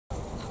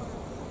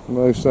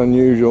Most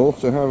unusual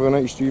to have an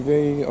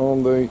HGV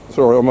on the...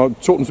 Sorry, I'm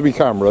talking to me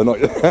camera, not...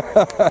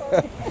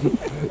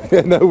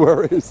 Yeah, no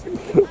worries.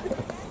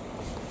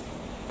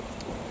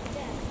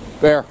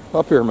 There,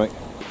 up here, mate.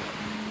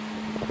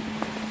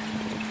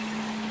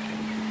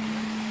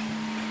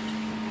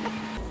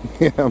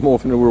 Yeah, I'm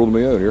off in the world of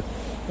my own here.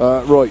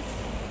 Right,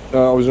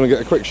 I was going to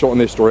get a quick shot in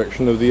this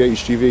direction of the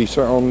HGV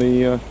sat on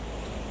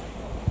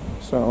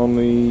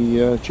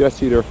the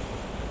jetty there.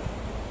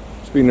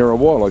 It's been there a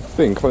while, I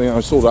think. I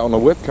saw that on the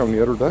webcam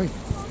the other day.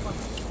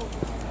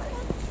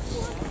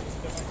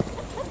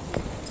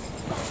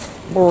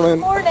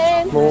 Morning.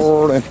 Morning.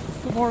 Morning.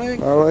 Good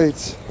morning. All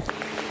right.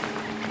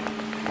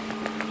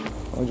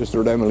 I just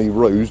heard Emily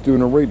Rose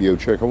doing a radio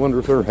check. I wonder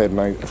if they're heading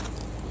out.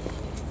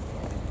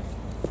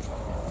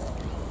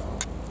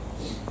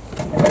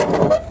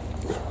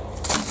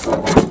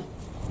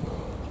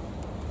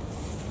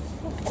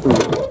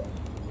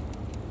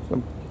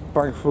 Some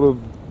bag full of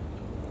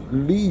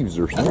leaves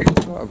or something.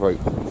 What's that about?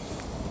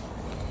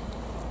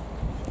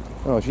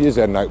 Oh, she is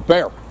heading out.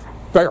 Bear!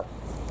 Bear!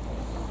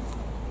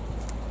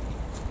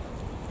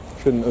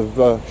 Shouldn't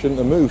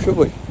have moved, should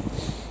we?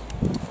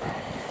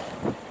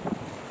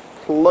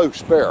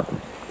 Close bear.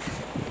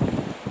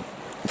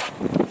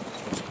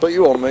 Let's put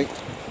you on, mate.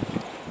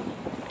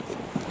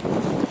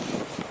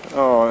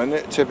 Oh, isn't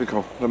it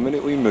typical? The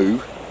minute we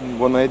move,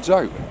 one heads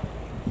out.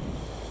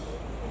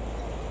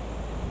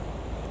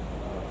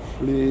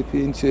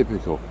 Flipping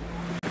typical.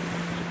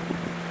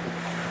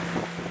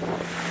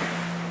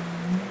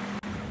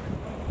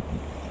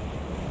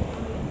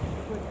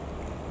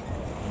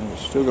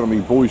 It's still going to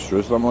be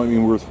boisterous. That might be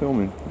worth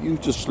filming. You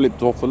just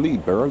slipped off the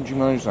lead, Bear. How'd you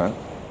manage that?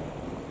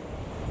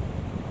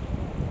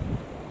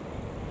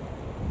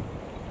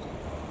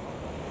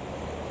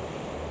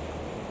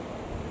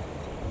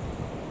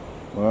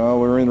 Well,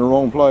 we're in the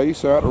wrong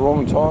place at the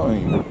wrong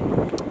time.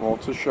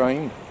 What's a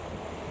shame.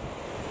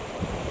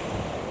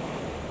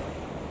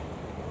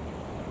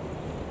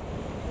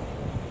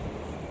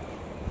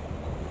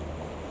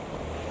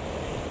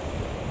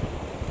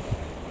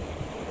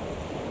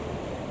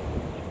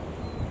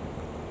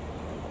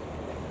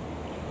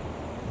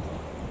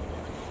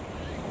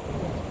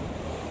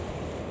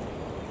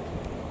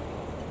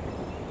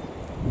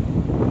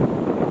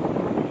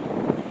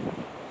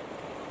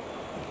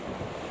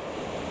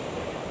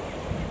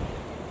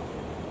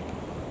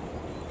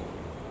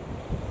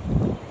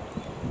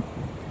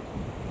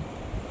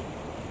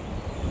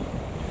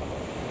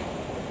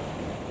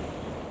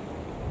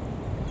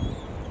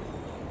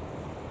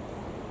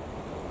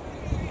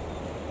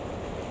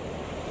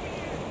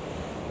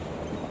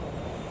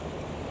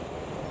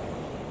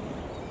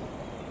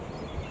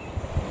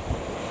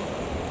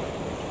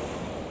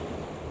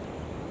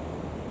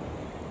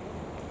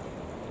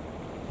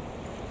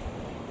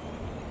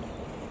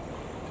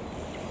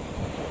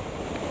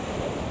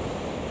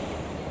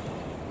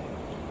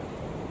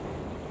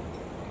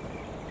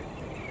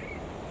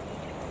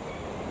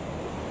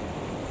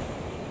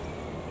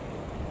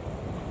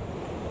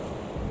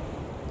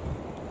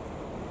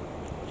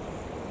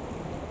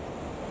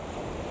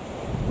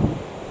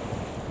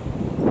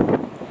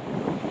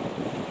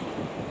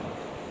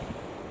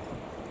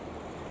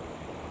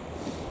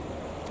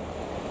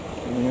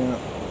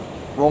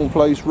 Wrong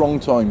place, wrong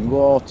time.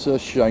 What a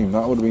shame.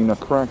 That would have been a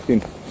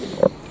cracking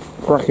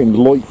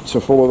light to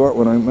follow that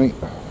one out, mate.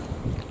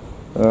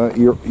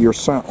 You're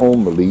sat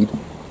on the lead.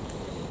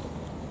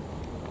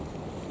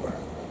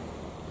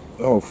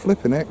 Oh,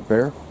 flipping heck,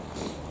 Bear.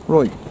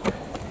 Right.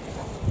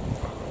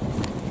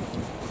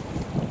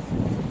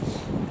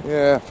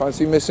 Yeah,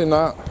 fancy missing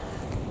that.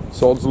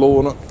 Sod's law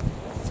on it.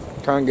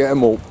 Can't get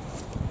them all.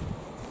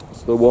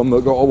 It's the one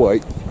that got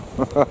away.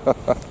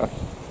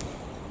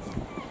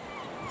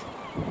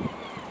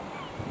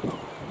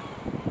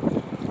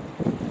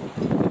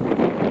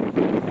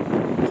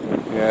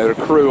 Yeah, the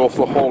crew off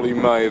the Holly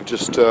May have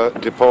just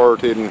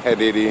departed and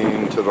headed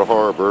into the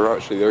harbour.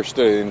 Actually, they're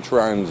still in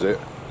transit.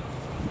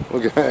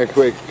 We'll get a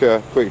quick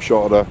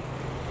shot of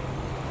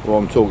what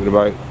I'm talking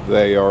about.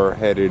 They are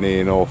heading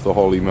in off the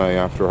Holly May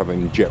after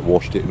having jet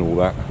washed it and all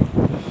that.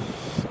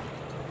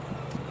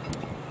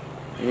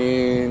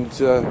 And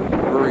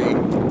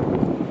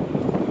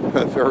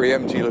very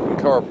empty looking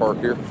car park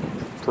here,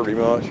 pretty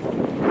much.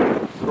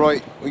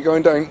 Right, we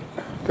going down.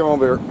 Come on,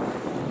 Bear.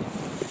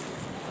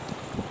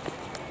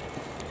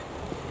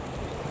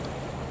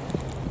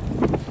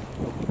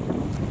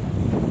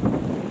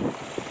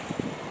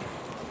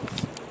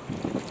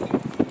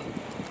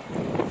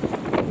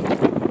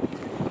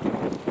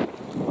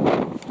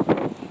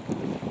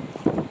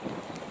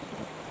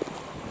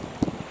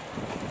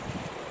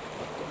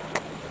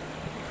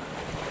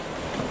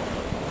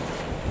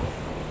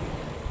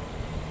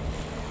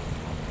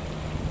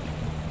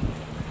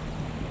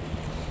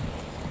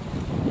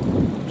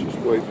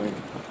 Wait, mate.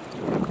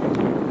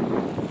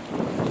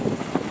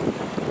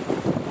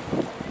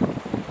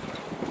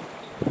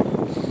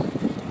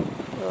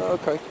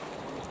 Okay.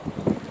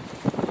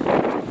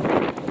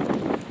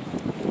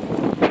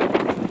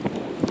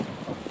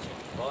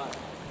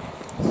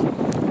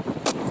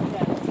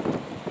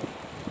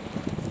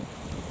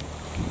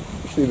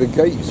 see the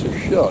gates are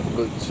shut,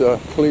 but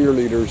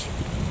clearly there's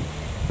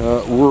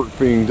work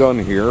being done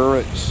here.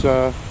 It's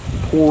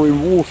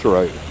pouring water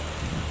out.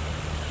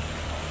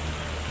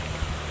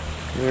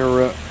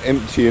 They're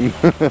emptying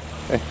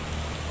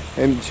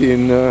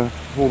emptying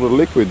all the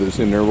liquid that's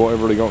in there,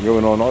 whatever they got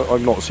going on.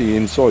 I've not seen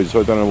inside,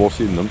 so I don't know what's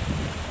in them.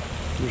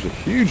 There's a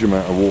huge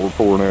amount of water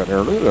pouring out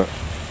there, look at that.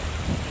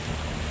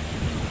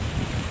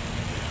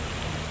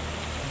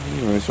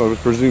 Anyway, so I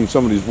presume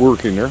somebody's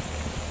working there,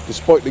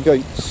 despite the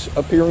gates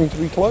appearing to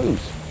be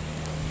closed.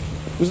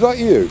 Was that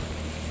you?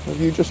 Have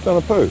you just done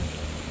a poo?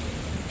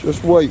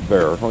 Just wait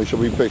there, I shall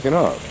be picking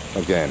up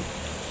again.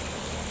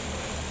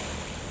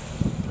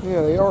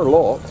 Yeah, they are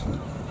locked.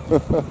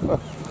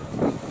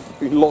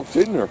 Be locked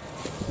in there.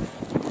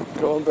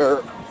 Go on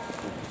there.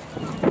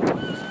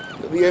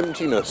 The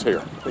emptiness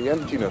here, the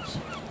emptiness.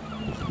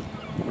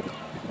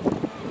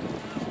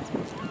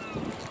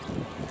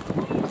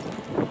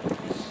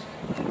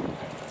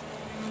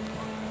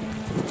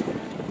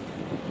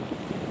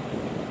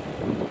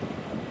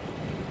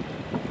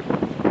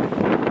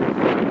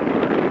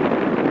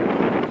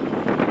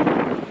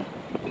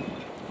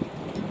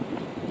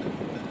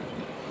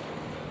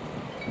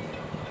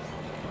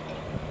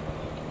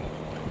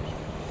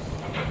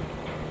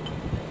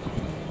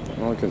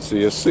 I can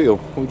see a seal,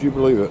 would you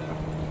believe it?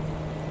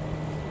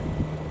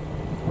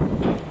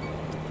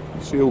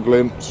 Seal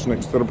glimpse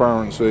next to the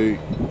Barents Sea,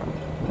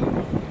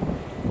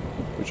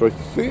 which I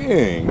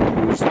think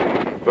was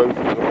the boat.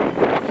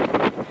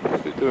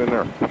 What's it doing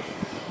there?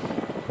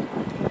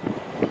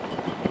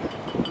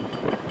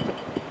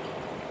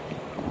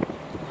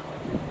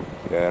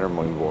 Yeah, never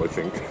mind what I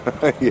think.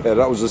 Yeah,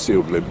 that was a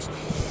seal glimpse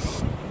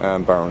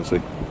and Barents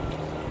Sea.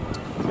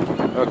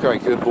 Okay,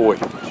 good boy.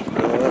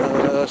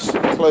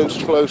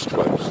 Close, close,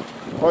 close.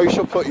 I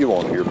shall put you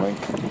on here, mate.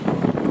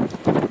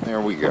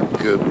 There we go.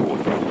 Good boy.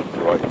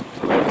 Right,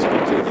 let's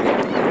continue.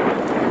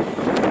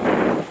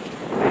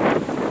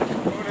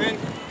 Morning.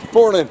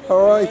 Morning.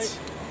 All right.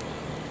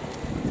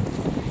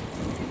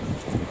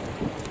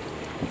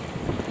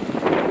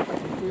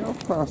 We have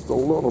passed a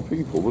lot of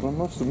people, but I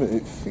must admit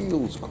it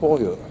feels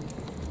quiet.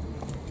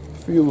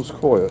 Feels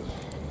quiet.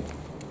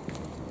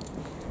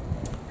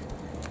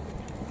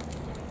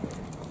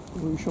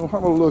 We shall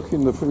have a look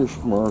in the fish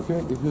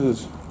market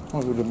because I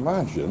would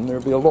imagine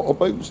there'll be a lot of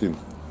boats in.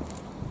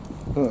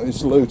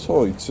 It's low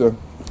tide, so it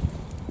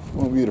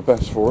won't be the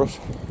best for us.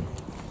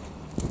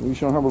 We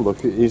shall have a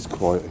look. It is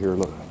quiet here,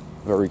 look,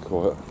 very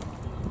quiet.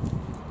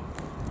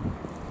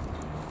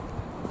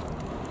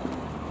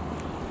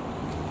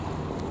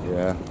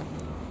 Yeah,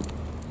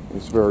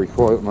 it's very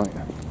quiet, mate.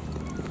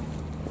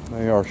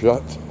 They are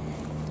shut.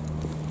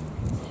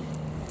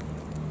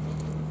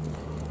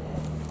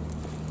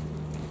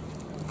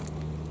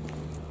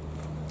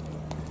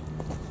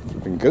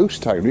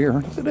 Ghost town here,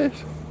 look at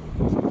this.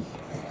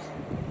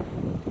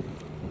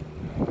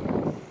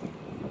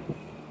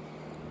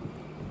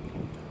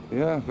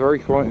 Yeah, very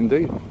quiet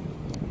indeed.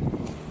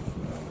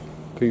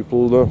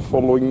 People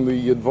following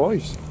the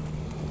advice,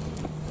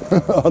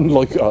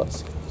 unlike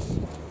us.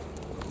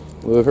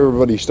 Well, if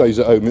everybody stays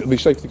at home, it'll be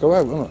safe to go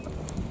out, won't it?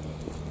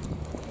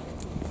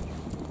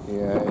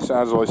 Yeah, it's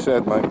as I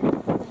said, mate.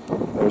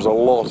 There's a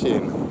lot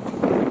in,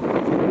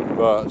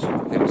 but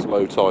it's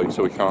low tide,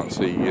 so we can't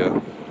see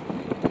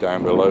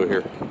down below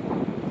here.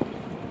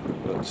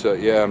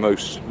 But yeah,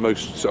 most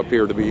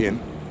appear to be in.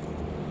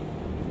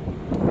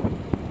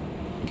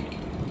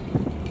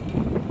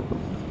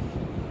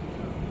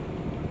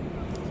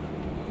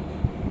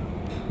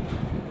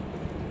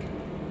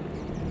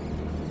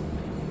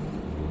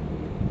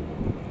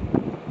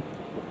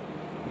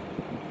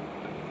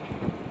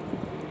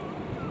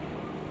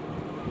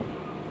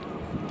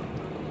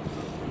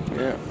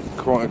 Yeah,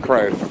 quite a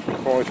crowd,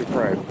 quite a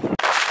crowd.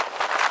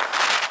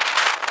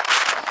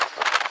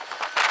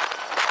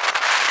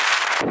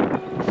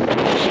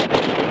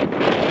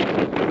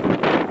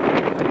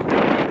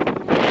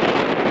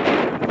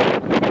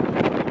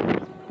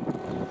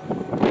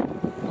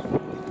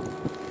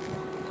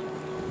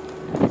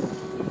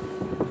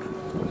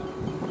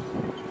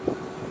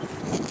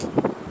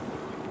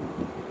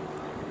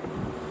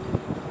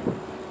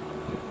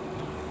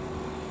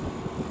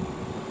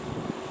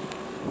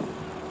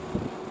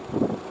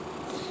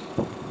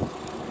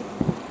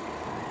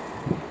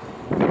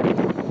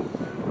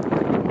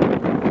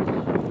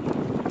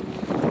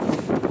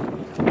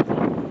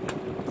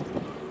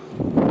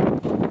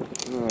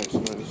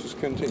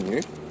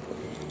 Continue.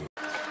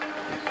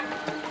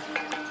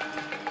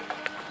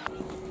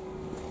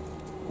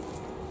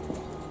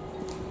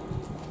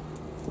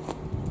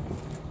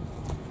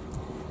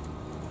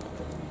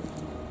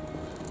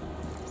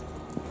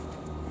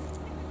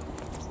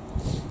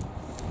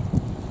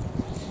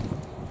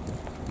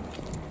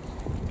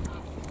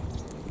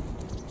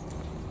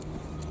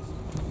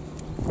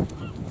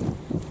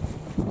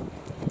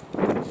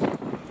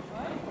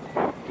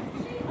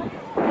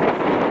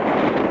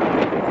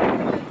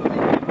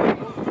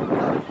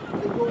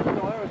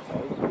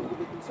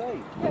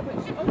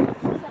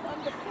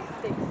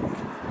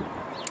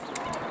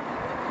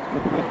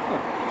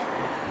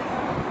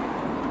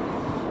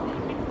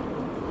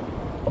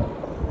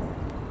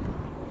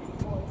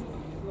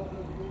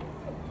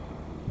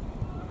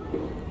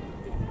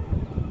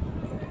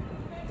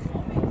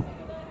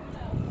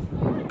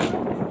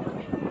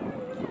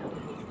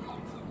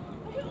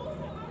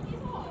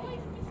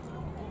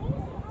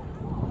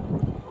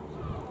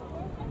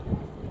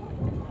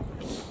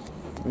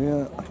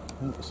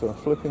 It's a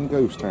flipping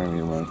ghost town,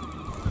 you know.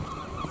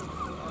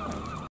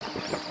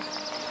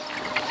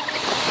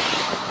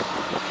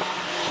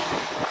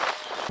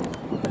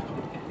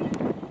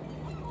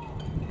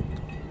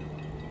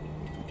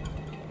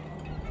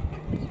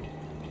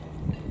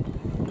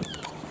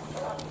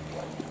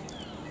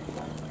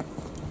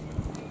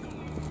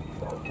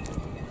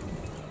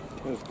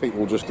 There's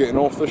people just getting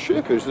off the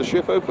ship. Is the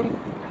ship open?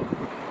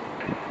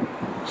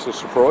 It's a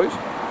surprise.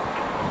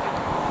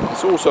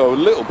 It's also a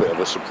little bit of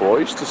a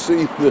surprise to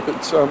see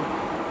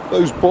that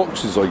those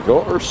boxes I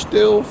got are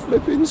still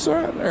flipping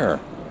sat there.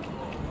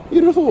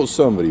 You'd have thought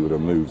somebody would have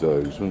moved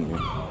those, wouldn't you?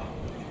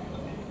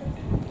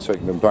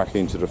 Taking them back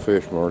into the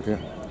fish market.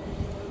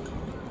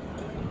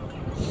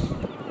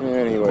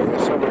 Anyway,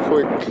 let's have a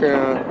quick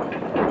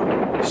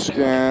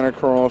scan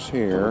across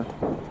here.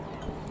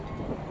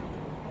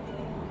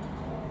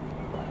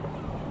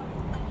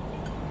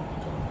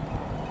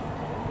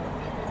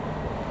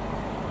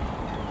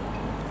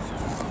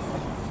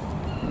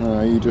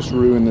 You just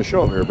ruined the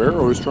shot there, Bear.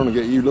 I was trying to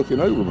get you looking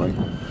over, mate.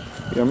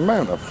 The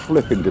amount of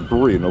flipping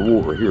debris in the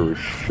water here is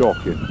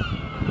shocking.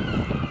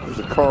 There's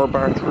a car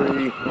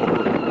battery,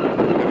 or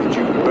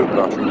heavy-duty boat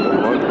battery, more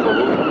like,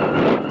 probably.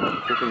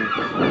 Flipping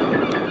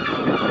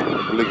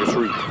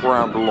obligatory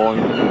crab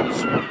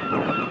lines.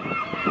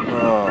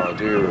 Oh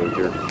dear, oh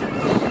dear.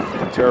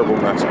 Terrible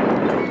mess.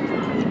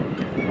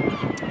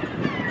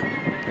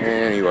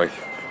 Anyway,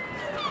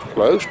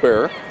 close,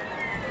 Bear.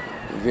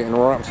 You're getting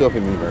wrapped up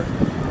in me there.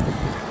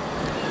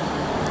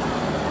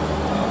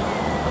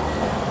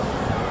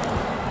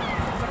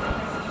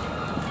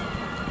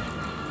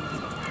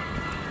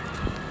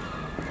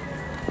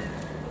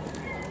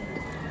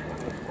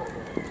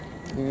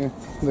 Yeah,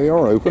 they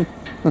are open.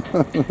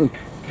 A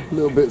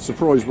little bit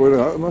surprised by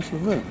that, I must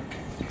admit.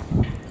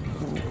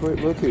 Quick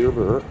look here,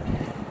 Bert.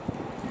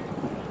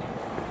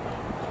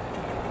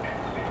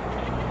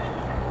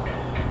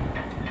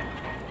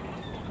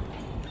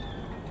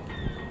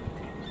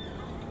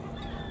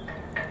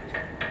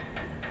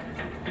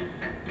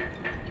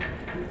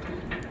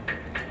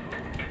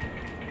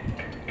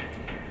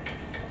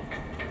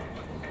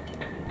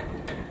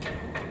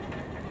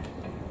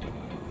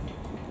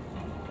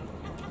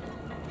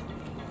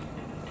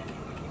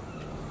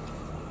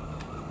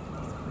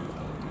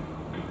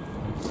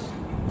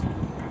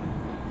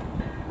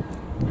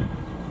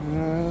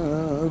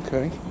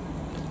 Okay.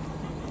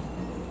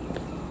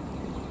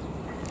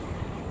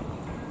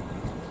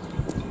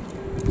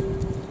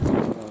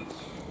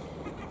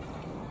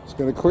 Let's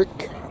get a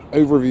quick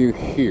overview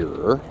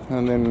here,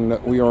 and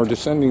then we are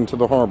descending to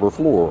the harbour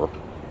floor.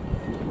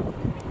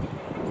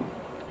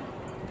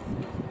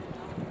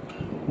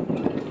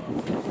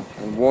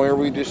 And why are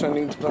we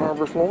descending to the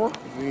harbour floor?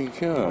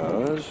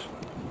 Because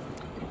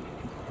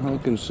I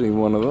can see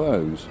one of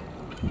those.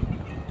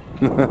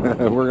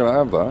 We're going to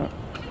have that.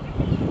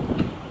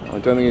 I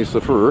don't think it's the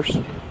first.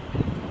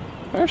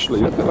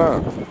 Actually, look at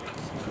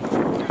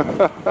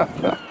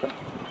that.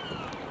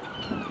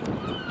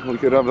 We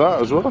could have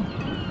that as well.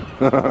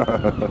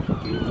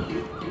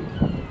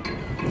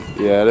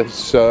 Yeah,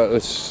 let's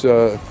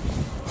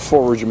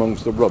forage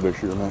amongst the rubbish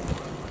here, mate.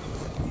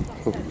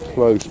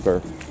 Close,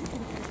 Bear.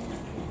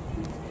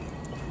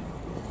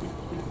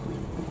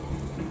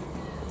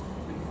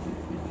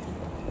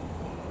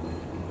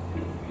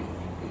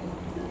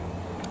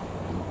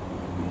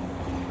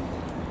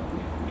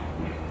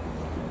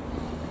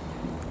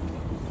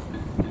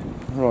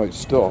 Right,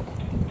 stop.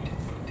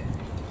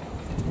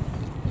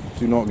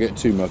 Do not get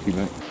too mucky,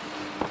 mate.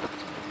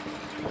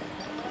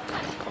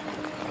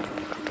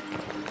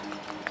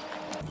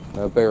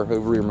 Bear,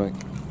 over here, mate.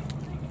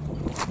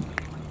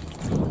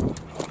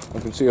 I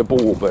can see a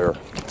ball, Bear.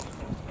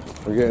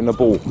 We're getting a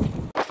ball.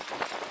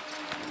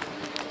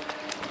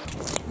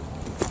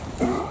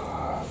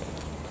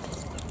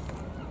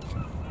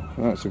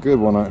 That's a good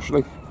one,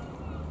 actually.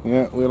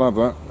 Yeah, we'll have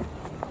that.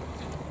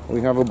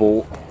 We have a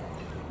ball.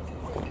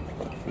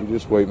 You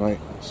just wait, mate.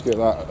 Let's get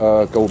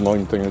that gold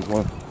line thing as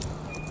well.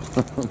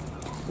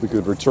 We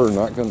could return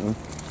that, couldn't we?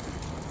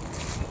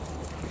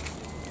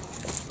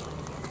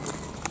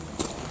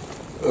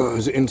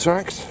 Is it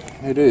intact?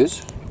 It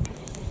is.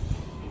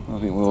 I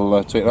think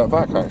we'll take that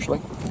back,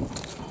 actually.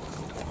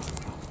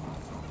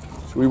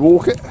 Should we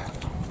walk it?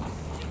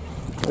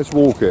 Let's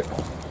walk it.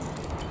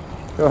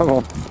 Come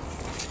on.